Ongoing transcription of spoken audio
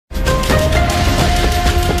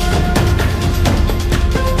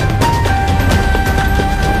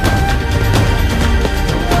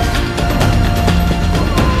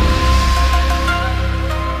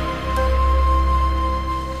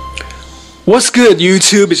What's good,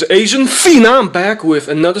 YouTube? It's Asian Phenom back with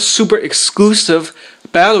another super exclusive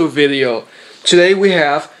battle video. Today we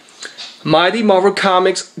have Mighty Marvel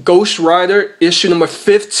Comics Ghost Rider issue number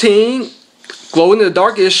 15, Glow in the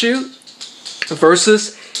Dark issue,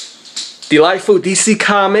 versus delightful DC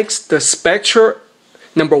Comics The Spectre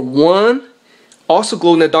number 1, also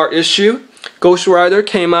Glow in the Dark issue. Ghost Rider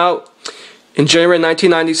came out in January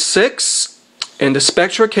 1996, and The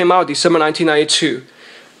Spectre came out December 1992.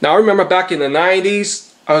 Now I remember back in the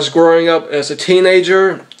 90s, I was growing up as a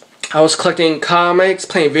teenager. I was collecting comics,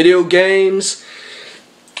 playing video games.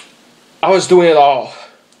 I was doing it all.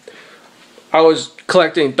 I was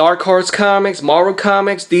collecting Dark Horse comics, Marvel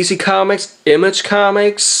comics, DC comics, Image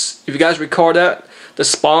comics. If you guys recall that, the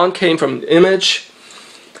Spawn came from Image.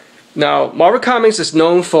 Now Marvel Comics is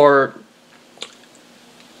known for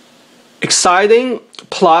exciting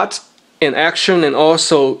plot and action, and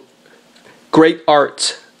also great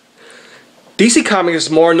art. DC Comics is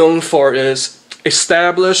more known for its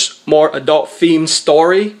established, more adult-themed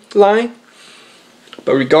storyline.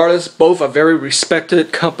 But regardless, both are very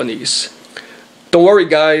respected companies. Don't worry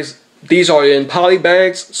guys, these are in poly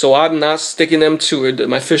bags, so I'm not sticking them to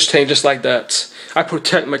my fish tank just like that. I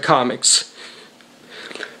protect my comics.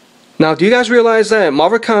 Now, do you guys realize that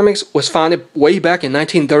Marvel Comics was founded way back in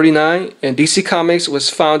 1939, and DC Comics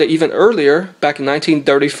was founded even earlier, back in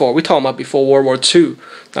 1934. We're talking about before World War II.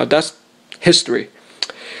 Now, that's history.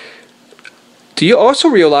 Do you also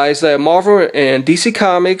realize that Marvel and DC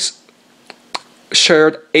Comics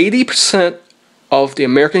shared 80% of the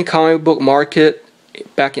American comic book market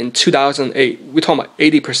back in 2008? We're talking about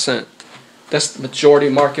 80%. That's the majority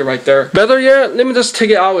market right there. Better yet, let me just take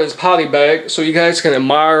it out as poly bag so you guys can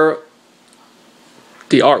admire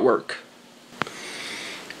the artwork.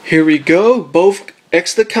 Here we go, both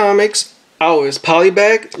extra comics out as poly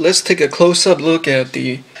bag. Let's take a close-up look at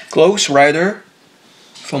the Ghost Rider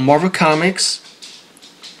from Marvel Comics.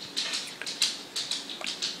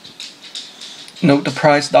 Note the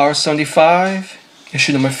price, $1.75,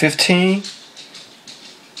 issue number 15.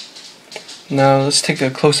 Now let's take a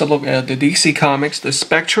close-up look at the DC Comics, the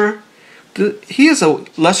Spectre. He is a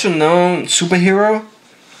lesser-known superhero,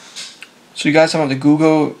 so you guys have to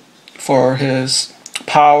Google for his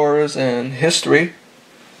powers and history.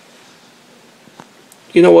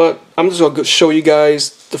 You know what? I'm just going to show you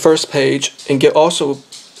guys the first page and also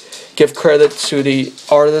give credit to the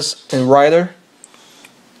artist and writer.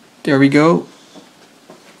 There we go.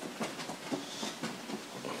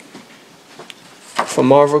 From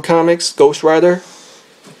Marvel Comics, Ghost Rider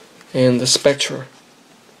and the Spectre.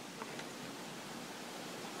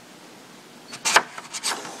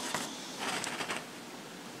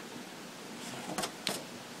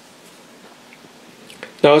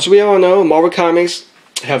 Now, as we all know, Marvel Comics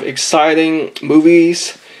have exciting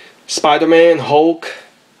movies: Spider-Man, Hulk,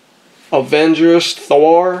 Avengers,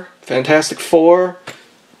 Thor, Fantastic Four,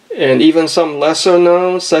 and even some lesser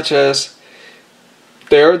known such as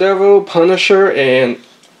Daredevil, Punisher, and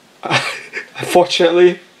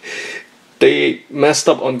unfortunately they messed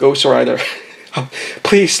up on Ghost Rider.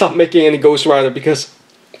 Please stop making any Ghost Rider because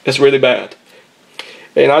it's really bad.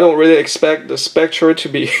 And I don't really expect the Spectre to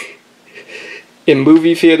be in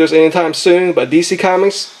movie theaters anytime soon, but DC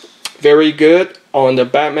Comics, very good on the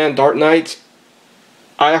Batman Dark Knight.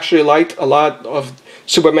 I actually liked a lot of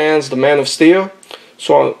Superman's The Man of Steel.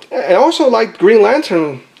 So I also liked Green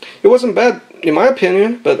Lantern. It wasn't bad in my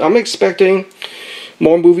opinion, but I'm expecting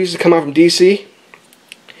more movies to come out from DC.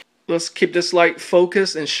 Let's keep this light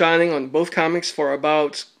focused and shining on both comics for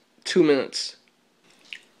about 2 minutes.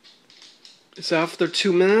 It's after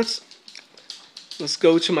 2 minutes. Let's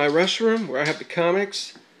go to my restroom where I have the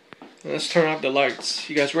comics. And let's turn off the lights.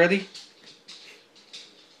 You guys ready?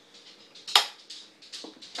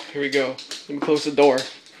 Here we go. Let me close the door.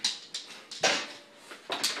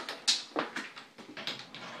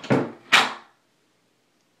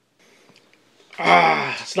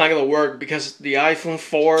 It's not gonna work because the iPhone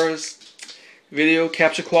 4's video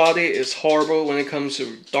capture quality is horrible when it comes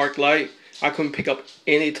to dark light. I couldn't pick up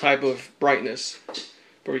any type of brightness.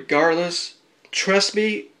 But regardless, trust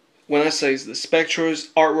me when I say the Spectre's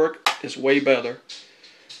artwork is way better.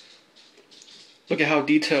 Look at how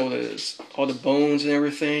detailed it is. All the bones and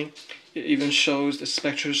everything. It even shows the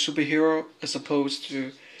Spectre's superhero as opposed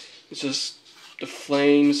to just the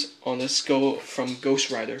flames on the skull from Ghost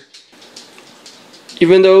Rider.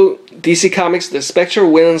 Even though DC Comics The Spectre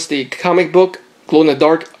wins the comic book Glow in the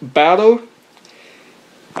Dark battle,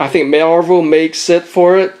 I think Marvel makes it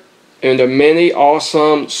for it in the many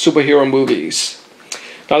awesome superhero movies.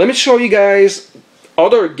 Now let me show you guys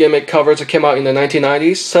other gimmick covers that came out in the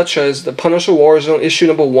 1990s, such as the Punisher Warzone issue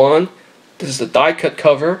number 1, This is the die-cut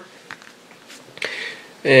cover.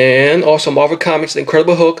 And also Marvel Comics The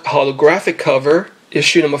Incredible Hulk holographic cover,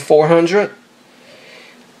 issue number 400.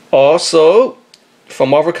 Also, from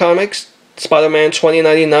Marvel Comics, Spider-Man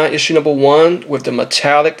 2099, issue number 1 with the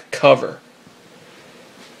metallic cover.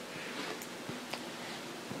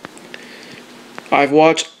 I've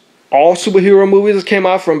watched all superhero movies that came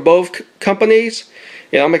out from both companies,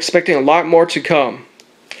 and I'm expecting a lot more to come.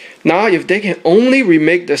 Now, if they can only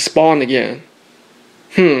remake the Spawn again,